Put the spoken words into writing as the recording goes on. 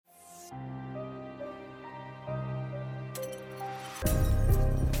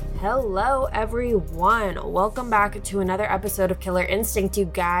Hello everyone, welcome back to another episode of Killer Instinct, you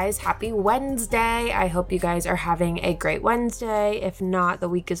guys. Happy Wednesday. I hope you guys are having a great Wednesday. If not, the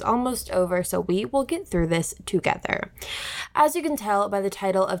week is almost over, so we will get through this together. As you can tell by the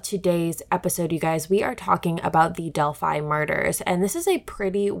title of today's episode, you guys, we are talking about the Delphi murders, and this is a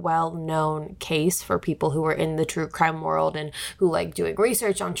pretty well-known case for people who are in the true crime world and who like doing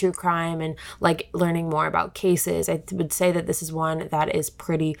research on true crime and like learning more about cases. I would say that this is one that is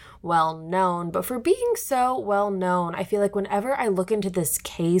pretty well known, but for being so well known, I feel like whenever I look into this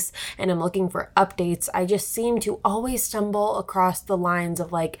case and I'm looking for updates, I just seem to always stumble across the lines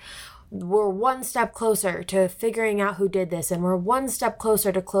of like, we're one step closer to figuring out who did this, and we're one step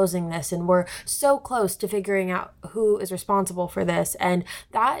closer to closing this, and we're so close to figuring out who is responsible for this. And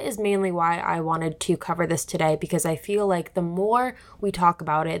that is mainly why I wanted to cover this today, because I feel like the more we talk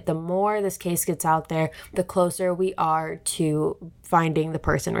about it, the more this case gets out there, the closer we are to finding the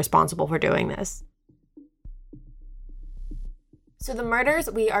person responsible for doing this. So the murders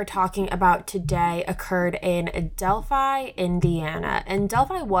we are talking about today occurred in Delphi, Indiana. And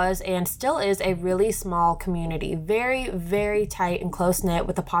Delphi was and still is a really small community, very, very tight and close-knit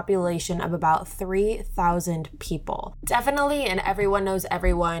with a population of about 3,000 people. Definitely an everyone knows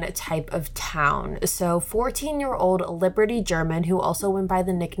everyone type of town. So 14-year-old Liberty German, who also went by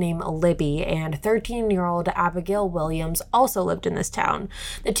the nickname Libby, and 13-year-old Abigail Williams also lived in this town.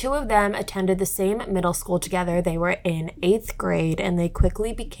 The two of them attended the same middle school together. They were in 8th grade, and they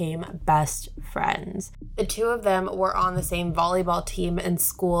quickly became best friends. The two of them were on the same volleyball team in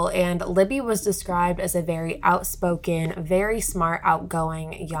school, and Libby was described as a very outspoken, very smart,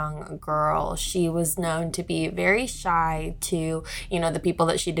 outgoing young girl. She was known to be very shy to, the people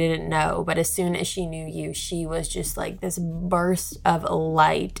that she didn't know, but as soon as she knew you, she was just like this burst of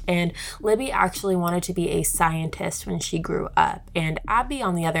light. And Libby actually wanted to be a scientist when she grew up. And Abby,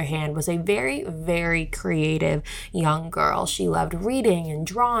 on the other hand, was a very, very creative young girl. She loved reading and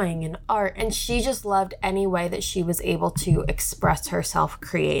drawing and art, and she just loved any way that she was able to express herself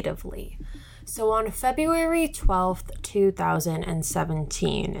creatively. So on February 12th,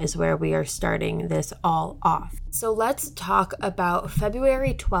 2017 is where we are starting this all off. So let's talk about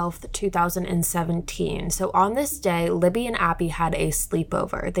February 12th, 2017. So on this day, Libby and Abby had a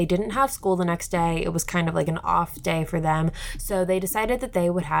sleepover. They didn't have school the next day. It was kind of like an off day for them. So they decided that they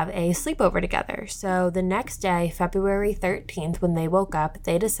would have a sleepover together. So the next day, February 13th, when they woke up,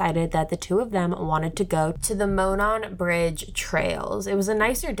 they decided that the two of them wanted to go to the Monon Bridge trails. It was a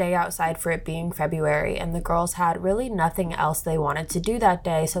nicer day outside for it being February, and the girls had really nothing else they wanted to do that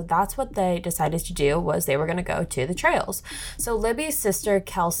day. So that's what they decided to do, was they were going to go to the trails. So Libby's sister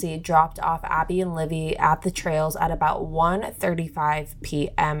Kelsey dropped off Abby and Libby at the trails at about 1:35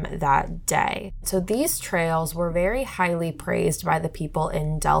 p.m. that day. So these trails were very highly praised by the people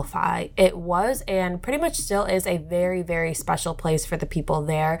in Delphi. It was and pretty much still is a very, very special place for the people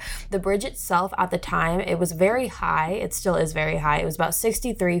there. The bridge itself at the time, it was very high. It still is very high. It was about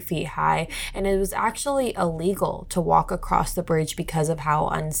 63 feet high, and it was actually illegal to walk across the bridge because of how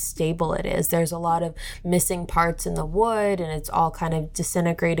unstable it is. There's a lot of missing parts in the wood, and it's all kind of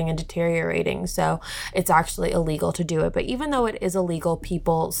disintegrating and deteriorating, so it's actually illegal to do it. But even though it is illegal,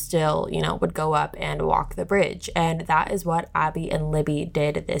 people still, would go up and walk the bridge, and that is what Abby and Libby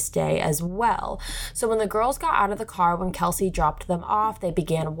did this day as well. So when the girls got out of the car, when Kelsey dropped them off, they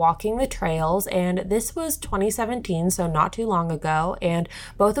began walking the trails, and this was 2017, so not too long ago, and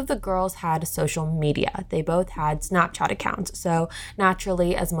both of the girls had social media. They both had Snapchat accounts. So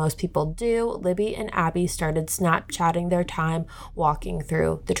naturally, as most people do, Libby and Abby started Snapchatting their time walking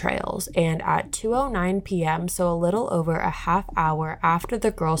through the trails. And at 2:09 p.m., so a little over a half hour after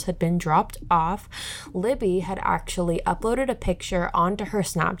the girls had been dropped off, Libby had actually uploaded a picture onto her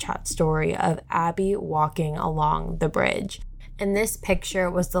Snapchat story of Abby walking along the bridge. And this picture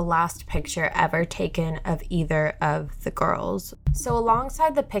was the last picture ever taken of either of the girls. So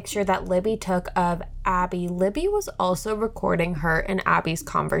alongside the picture that Libby took of Abby, Libby was also recording her and Abby's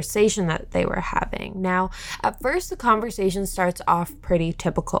conversation that they were having. Now, at first, the conversation starts off pretty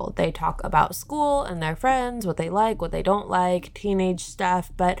typical. They talk about school and their friends, what they like, what they don't like, teenage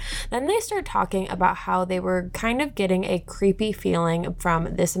stuff, but then they start talking about how they were kind of getting a creepy feeling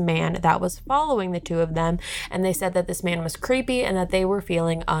from this man that was following the two of them, and they said that this man was creepy and that they were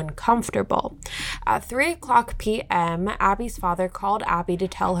feeling uncomfortable. At 3:00 p.m., Abby's father called Abby to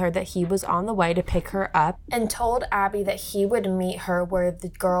tell her that he was on the way to pick her up and told Abby that he would meet her where the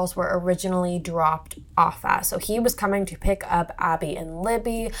girls were originally dropped off at. So he was coming to pick up Abby and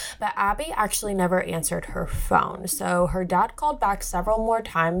Libby, but Abby actually never answered her phone. So her dad called back several more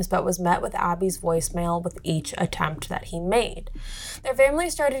times, but was met with Abby's voicemail with each attempt that he made. Their family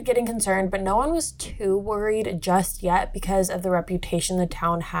started getting concerned, but no one was too worried just yet because of the reputation the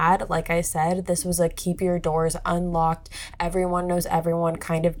town had. Like I said, this was a keep your doors unlocked, everyone knows everyone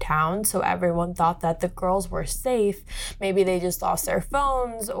kind of town, so everyone thought that the girls were safe. Maybe they just lost their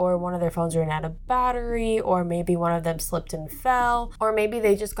phones, or one of their phones ran out of battery, or maybe one of them slipped and fell, or maybe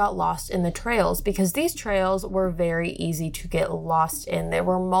they just got lost in the trails, because these trails were very easy to get lost in. There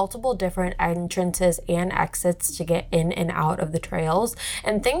were multiple different entrances and exits to get in and out of the trails,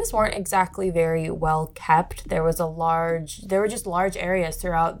 and things weren't exactly very well kept. There were just large areas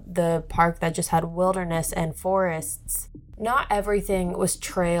throughout the park that just had wilderness and forests. Not everything was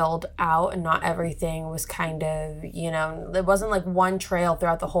trailed out, and not everything was kind of, it wasn't like one trail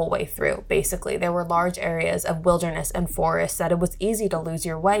throughout the whole way through. Basically, there were large areas of wilderness and forest that it was easy to lose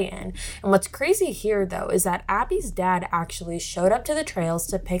your way in. And what's crazy here, though, is that Abby's dad actually showed up to the trails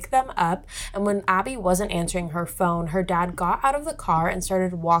to pick them up. And when Abby wasn't answering her phone, her dad got out of the car and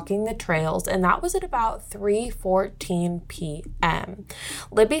started walking the trails. And that was at about 3:14 p.m.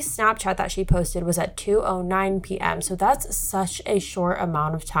 Libby's Snapchat that she posted was at 2:09 p.m. So that's such a short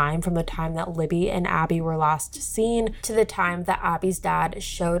amount of time from the time that Libby and Abby were last seen to the time that Abby's dad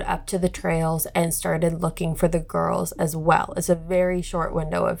showed up to the trails and started looking for the girls as well. It's a very short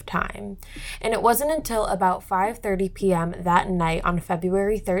window of time. And it wasn't until about 5:30 p.m. that night on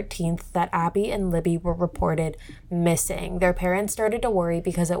February 13th that Abby and Libby were reported missing. Their parents started to worry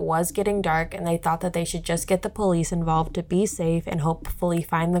because it was getting dark, and they thought that they should just get the police involved to be safe and hopefully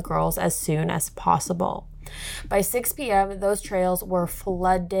find the girls as soon as possible. By 6 p.m., those trails were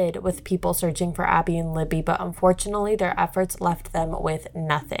flooded with people searching for Abby and Libby, but unfortunately their efforts left them with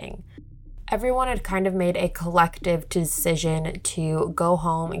nothing. Everyone had kind of made a collective decision to go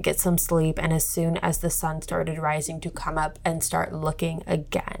home and get some sleep, and as soon as the sun started rising, to come up and start looking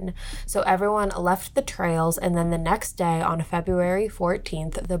again. So everyone left the trails, and then the next day on February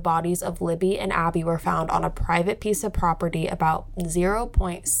 14th, the bodies of Libby and Abby were found on a private piece of property about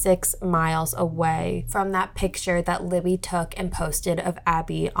 0.6 miles away from that picture that Libby took and posted of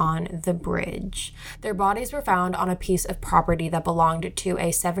Abby on the bridge. Their bodies were found on a piece of property that belonged to a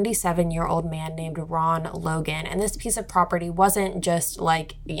 77-year-old man named Ron Logan. And this piece of property wasn't just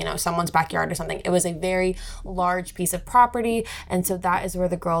like, someone's backyard or something. It was a very large piece of property. And so that is where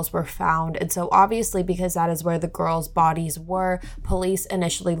the girls were found. And so obviously, because that is where the girls' bodies were, police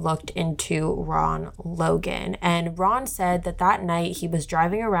initially looked into Ron Logan. And Ron said that night he was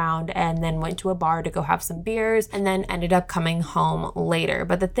driving around and then went to a bar to go have some beers and then ended up coming home later.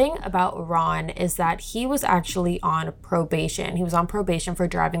 But the thing about Ron is that he was actually on probation. He was on probation for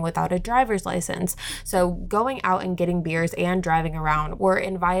driving without a driver's license. So going out and getting beers and driving around were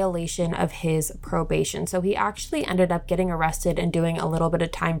in violation of his probation. So he actually ended up getting arrested and doing a little bit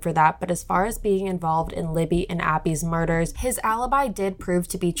of time for that. But as far as being involved in Libby and Abby's murders, his alibi did prove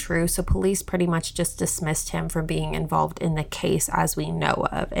to be true. So police pretty much just dismissed him from being involved in the case as we know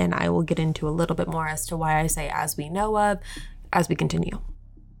of. And I will get into a little bit more as to why I say as we know of as we continue.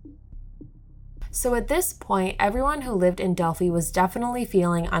 So at this point, everyone who lived in Delphi was definitely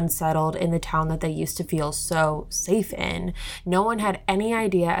feeling unsettled in the town that they used to feel so safe in. No one had any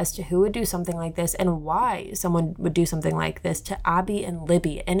idea as to who would do something like this and why someone would do something like this to Abby and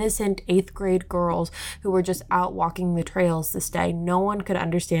Libby, innocent 8th grade girls who were just out walking the trails this day. No one could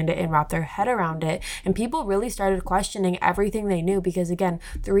understand it and wrap their head around it. And people really started questioning everything they knew because, again,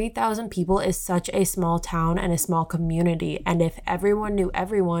 3,000 people is such a small town and a small community. And if everyone knew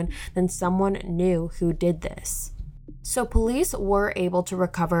everyone, then someone knew who did this. So police were able to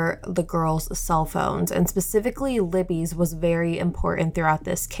recover the girls' cell phones, and specifically Libby's was very important throughout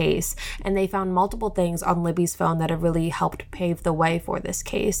this case. And they found multiple things on Libby's phone that have really helped pave the way for this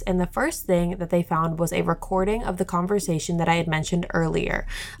case. And the first thing that they found was a recording of the conversation that I had mentioned earlier,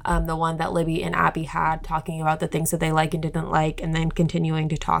 the one that Libby and Abby had talking about the things that they like and didn't like, and then continuing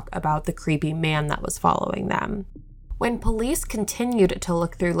to talk about the creepy man that was following them. When police continued to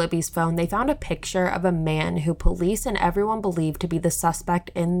look through Libby's phone, they found a picture of a man who police and everyone believed to be the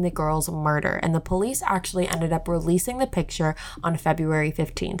suspect in the girl's murder. And the police actually ended up releasing the picture on February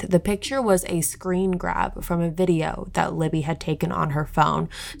 15th. The picture was a screen grab from a video that Libby had taken on her phone.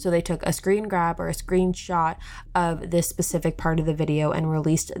 So they took a screen grab or a screenshot of this specific part of the video and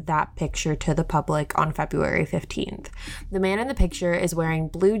released that picture to the public on February 15th. The man in the picture is wearing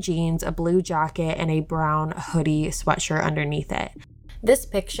blue jeans, a blue jacket, and a brown hoodie sweatshirt underneath it. This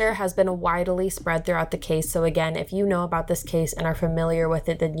picture has been widely spread throughout the case, so again, if you know about this case and are familiar with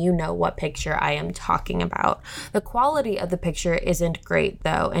it, then you know what picture I am talking about. The quality of the picture isn't great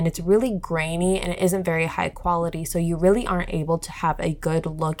though, and it's really grainy and it isn't very high quality, so you really aren't able to have a good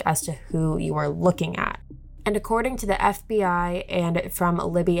look as to who you are looking at. And according to the FBI and from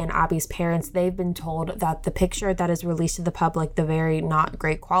Libby and Abby's parents, they've been told that the picture that is released to the public, the very not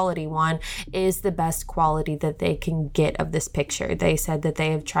great quality one, is the best quality that they can get of this picture. They said that they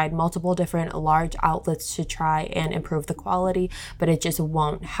have tried multiple different large outlets to try and improve the quality, but it just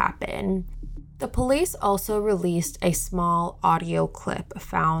won't happen. The police also released a small audio clip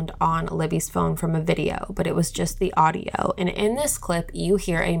found on Libby's phone from a video, but it was just the audio. And in this clip, you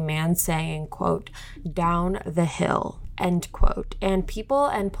hear a man saying, quote, "down the hill," end quote. And people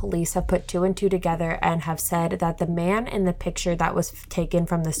and police have put two and two together and have said that the man in the picture that was taken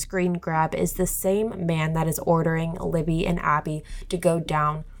from the screen grab is the same man that is ordering Libby and Abby to go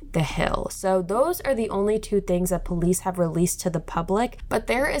down the hill. So those are the only two things that police have released to the public, but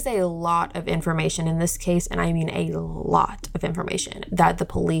there is a lot of information in this case, and I mean a lot of information that the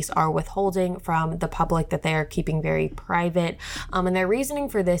police are withholding from the public, that they are keeping very private. And their reasoning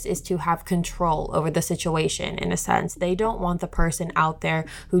for this is to have control over the situation. In a sense, they don't want the person out there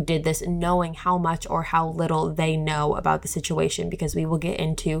who did this knowing how much or how little they know about the situation, because we will get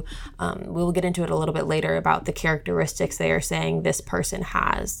into it a little bit later about the characteristics they are saying this person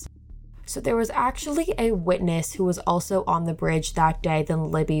has. So there was actually a witness who was also on the bridge that day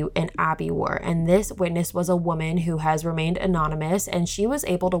than Libby and Abby were. And this witness was a woman who has remained anonymous, and she was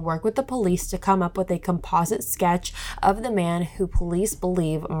able to work with the police to come up with a composite sketch of the man who police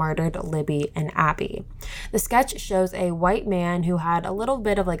believe murdered Libby and Abby. The sketch shows a white man who had a little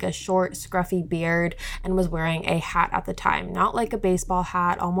bit of like a short, scruffy beard and was wearing a hat at the time. Not like a baseball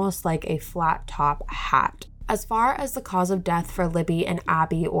hat, almost like a flat top hat. As far as the cause of death for Libby and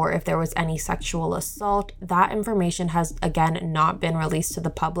Abby, or if there was any sexual assault, that information has again not been released to the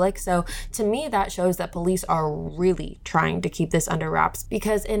public. So to me, that shows that police are really trying to keep this under wraps,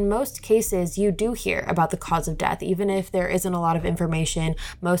 because in most cases you do hear about the cause of death. Even if there isn't a lot of information,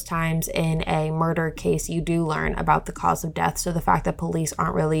 most times in a murder case you do learn about the cause of death. So the fact that police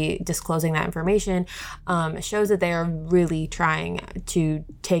aren't really disclosing that information shows that they are really trying to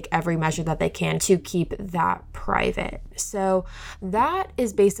take every measure that they can to keep that private. So that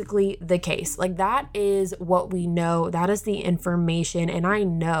is basically the case. Like, that is what we know. That is the information. And I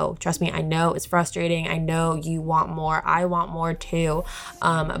know, trust me, I know it's frustrating. I know you want more. I want more too.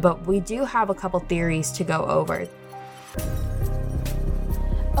 But we do have a couple theories to go over.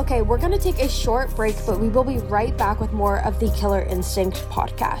 Okay, we're going to take a short break, but we will be right back with more of the Killer Instinct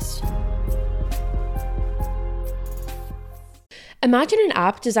podcast. Imagine an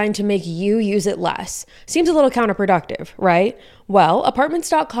app designed to make you use it less. Seems a little counterproductive, right? Well,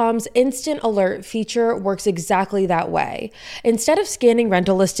 Apartments.com's Instant Alert feature works exactly that way. Instead of scanning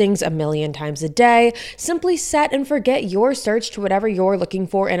rental listings a million times a day, simply set and forget your search to whatever you're looking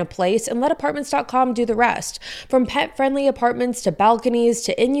for in a place and let Apartments.com do the rest. From pet-friendly apartments to balconies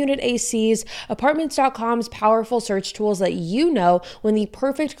to in-unit ACs, Apartments.com's powerful search tools let you know when the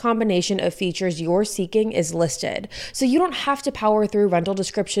perfect combination of features you're seeking is listed. So you don't have to power through rental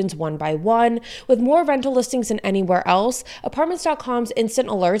descriptions one by one. With more rental listings than anywhere else, Apartments.com's instant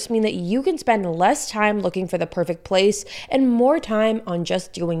alerts mean that you can spend less time looking for the perfect place and more time on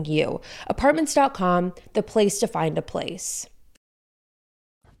just doing you. Apartments.com, the place to find a place.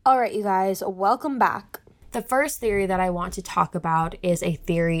 All right, you guys, welcome back. The first theory that I want to talk about is a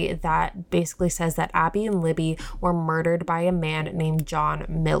theory that basically says that Abby and Libby were murdered by a man named John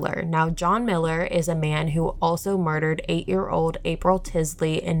Miller. Now, John Miller is a man who also murdered 8-year-old April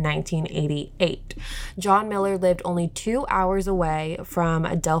Tisley in 1988. John Miller lived only 2 hours away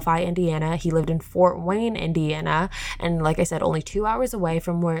from Delphi, Indiana. He lived in Fort Wayne, Indiana, and like I said, only 2 hours away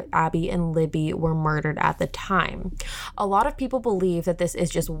from where Abby and Libby were murdered at the time. A lot of people believe that this is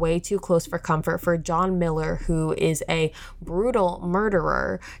just way too close for comfort for John Miller, who is a brutal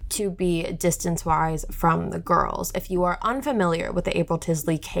murderer, to be distance-wise from the girls. If you are unfamiliar with the April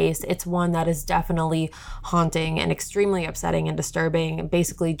Tisley case, it's one that is definitely haunting and extremely upsetting and disturbing.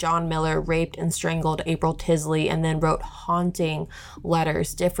 Basically, John Miller raped and strangled April Tisley and then wrote haunting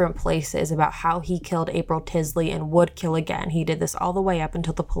letters, different places, about how he killed April Tisley and would kill again. He did this all the way up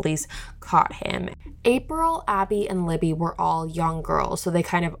until the police caught him. April, Abby, and Libby were all young girls, so they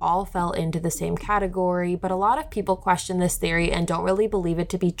kind of all fell into the same category. theory, but a lot of people question this theory and don't really believe it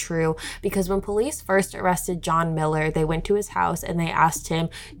to be true because when police first arrested John Miller, they went to his house and they asked him,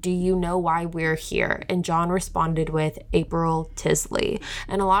 "Do you know why we're here?" And John responded with April Tisley.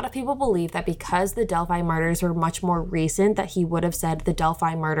 And a lot of people believe that because the Delphi murders were much more recent, that he would have said the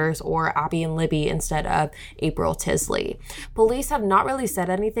Delphi murders or Abby and Libby instead of April Tisley. Police have not really said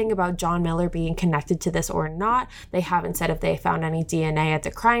anything about John Miller being connected to this or not. They haven't said if they found any DNA at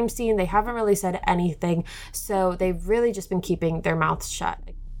the crime scene. They haven't really said anything, so they've really just been keeping their mouths shut.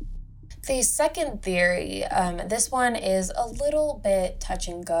 The second theory, this one is a little bit touch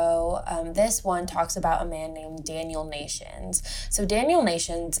and go. This one talks about a man named Daniel Nations. So Daniel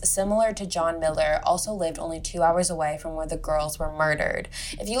Nations, similar to John Miller, also lived only 2 hours away from where the girls were murdered.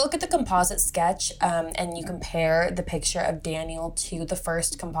 If you look at the composite sketch and you compare the picture of Daniel to the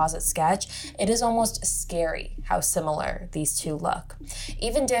first composite sketch, it is almost scary how similar these two look.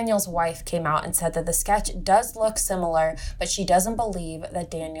 Even Daniel's wife came out and said that the sketch does look similar, but she doesn't believe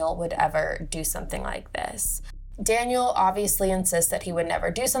that Daniel would ever do something like this. Daniel obviously insists that he would never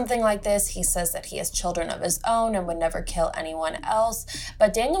do something like this. He says that he has children of his own and would never kill anyone else.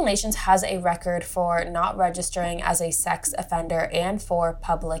 But Daniel Nations has a record for not registering as a sex offender and for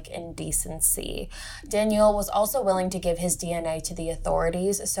public indecency. Daniel was also willing to give his DNA to the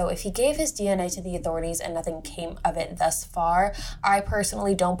authorities. So if he gave his DNA to the authorities and nothing came of it thus far, I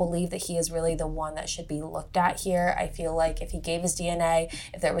personally don't believe that he is really the one that should be looked at here. I feel like if he gave his DNA,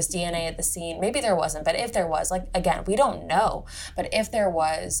 if there was DNA at the scene, maybe there wasn't, but if there was, again, we don't know, but if there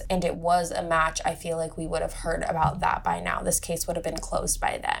was and it was a match, I feel like we would have heard about that by now. This case would have been closed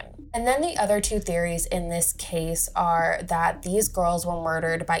by then. And then the other two theories in this case are that these girls were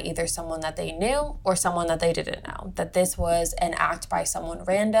murdered by either someone that they knew or someone that they didn't know, that this was an act by someone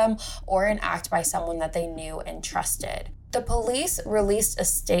random or an act by someone that they knew and trusted. The police released a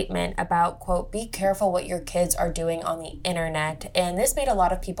statement about, quote, "Be careful what your kids are doing on the internet." And this made a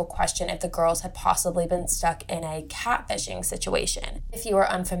lot of people question if the girls had possibly been stuck in a catfishing situation. If you are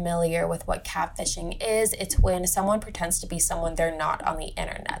unfamiliar with what catfishing is, it's when someone pretends to be someone they're not on the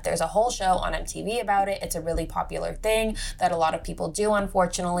internet. There's a whole show on MTV about it. It's a really popular thing that a lot of people do,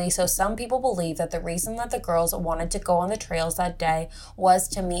 unfortunately. So some people believe that the reason that the girls wanted to go on the trails that day was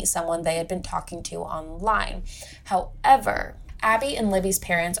to meet someone they had been talking to online. However, Abby and Libby's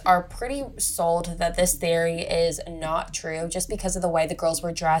parents are pretty sold that this theory is not true just because of the way the girls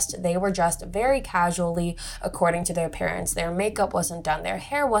were dressed. They were dressed very casually according to their parents. Their makeup wasn't done. Their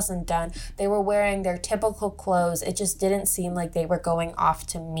hair wasn't done. They were wearing their typical clothes. It just didn't seem like they were going off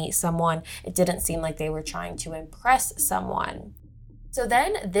to meet someone. It didn't seem like they were trying to impress someone. So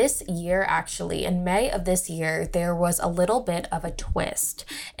then this year, actually, in May of this year, there was a little bit of a twist.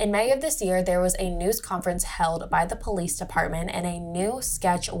 In May of this year, there was a news conference held by the police department and a new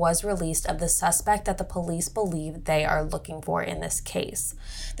sketch was released of the suspect that the police believe they are looking for in this case.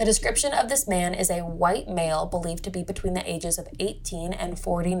 The description of this man is a white male believed to be between the ages of 18 and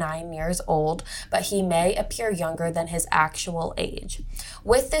 49 years old, but he may appear younger than his actual age.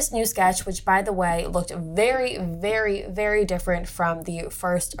 With this new sketch, which by the way looked very, very, very different from the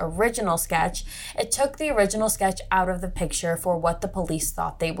first original sketch, it took the original sketch out of the picture for what the police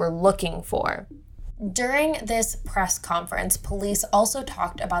thought they were looking for. During this press conference, police also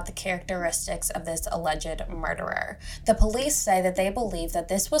talked about the characteristics of this alleged murderer. The police say that they believe that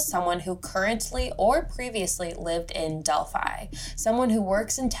this was someone who currently or previously lived in Delphi, someone who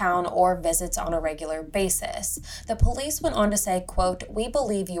works in town or visits on a regular basis. The police went on to say, quote, "We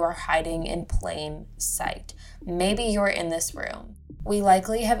believe you are hiding in plain sight. Maybe you're in this room. We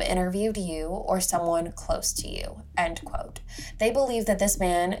likely have interviewed you or someone close to you," end quote. They believe that this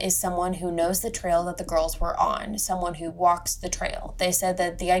man is someone who knows the trail that the girls were on, someone who walks the trail. They said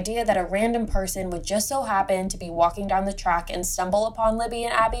that the idea that a random person would just so happen to be walking down the track and stumble upon Libby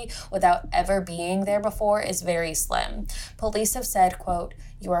and Abby without ever being there before is very slim. Police have said, quote,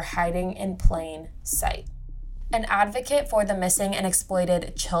 "You are hiding in plain sight." An advocate for the missing and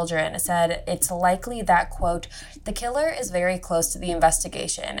exploited children said it's likely that, quote, "The killer is very close to the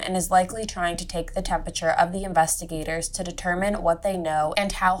investigation and is likely trying to take the temperature of the investigators to determine what they know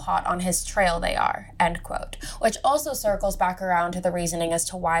and how hot on his trail they are," end quote, which also circles back around to the reasoning as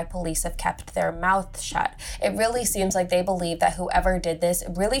to why police have kept their mouth shut. It really seems like they believe that whoever did this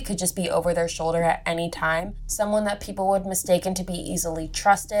really could just be over their shoulder at any time, someone that people would mistaken to be easily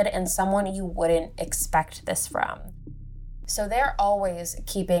trusted, and someone you wouldn't expect this from. So they're always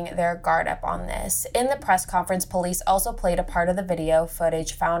keeping their guard up on this. In the press conference, police also played a part of the video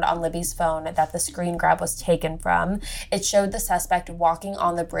footage found on Libby's phone that the screen grab was taken from. It showed the suspect walking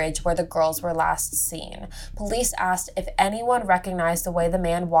on the bridge where the girls were last seen. Police asked if anyone recognized the way the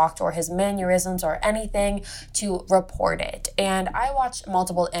man walked or his mannerisms or anything to report it. And I watched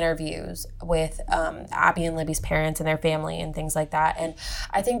multiple interviews with Abby and Libby's parents and their family and things like that. And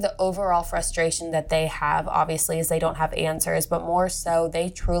I think the overall frustration that they have, obviously, is they don't have answers, but more so they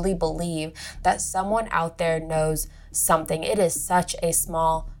truly believe that someone out there knows something. It is such a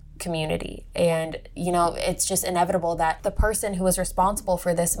small community, and it's just inevitable that the person who is responsible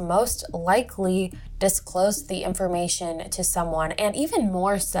for this most likely disclosed the information to someone. And even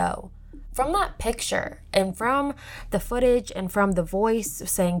more so, from that picture and from the footage and from the voice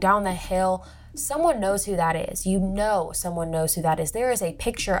saying down the hill, someone knows who that is. Someone knows who that is. There is a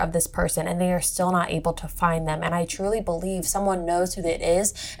picture of this person and they are still not able to find them. And I truly believe someone knows who it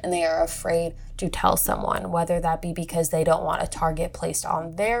is and they are afraid to tell someone, whether that be because they don't want a target placed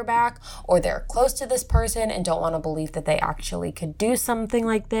on their back or they're close to this person and don't want to believe that they actually could do something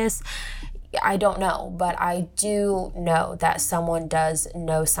like this. I don't know, but I do know that someone does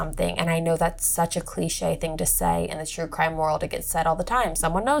know something. And I know that's such a cliche thing to say in the true crime world. It gets said all the time.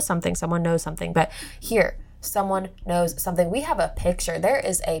 Someone knows something, someone knows something. But here, someone knows something. We have a picture. There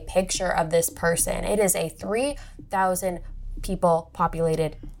is a picture of this person. It is a 3,000 people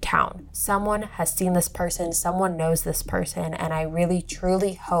populated town. Someone has seen this person, someone knows this person, and I really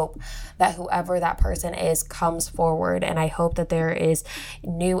truly hope that whoever that person is comes forward, and I hope that there is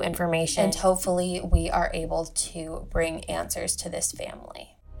new information and hopefully we are able to bring answers to this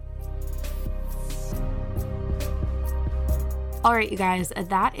family. All right, you guys,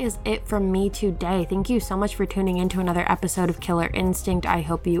 that is it from me today. Thank you so much for tuning in to another episode of Killer Instinct. I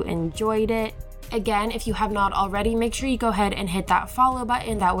hope you enjoyed it. Again, if you have not already, make sure you go ahead and hit that follow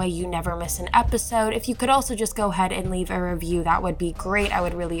button. That way you never miss an episode. If you could also just go ahead and leave a review, that would be great. I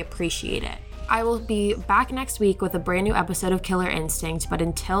would really appreciate it. I will be back next week with a brand new episode of Killer Instinct. But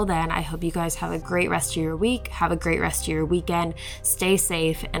until then, I hope you guys have a great rest of your week. Have a great rest of your weekend. Stay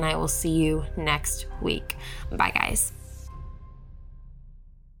safe, and I will see you next week. Bye, guys.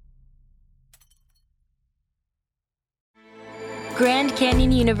 Grand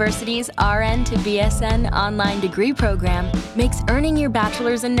Canyon University's RN to BSN online degree program makes earning your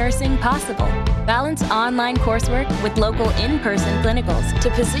bachelor's in nursing possible. Balance online coursework with local in-person clinicals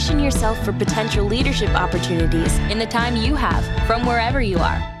to position yourself for potential leadership opportunities in the time you have from wherever you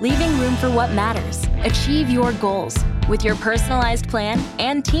are, leaving room for what matters. Achieve your goals with your personalized plan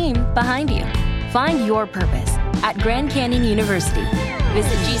and team behind you. Find your purpose at Grand Canyon University.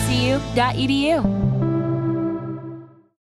 Visit gcu.edu.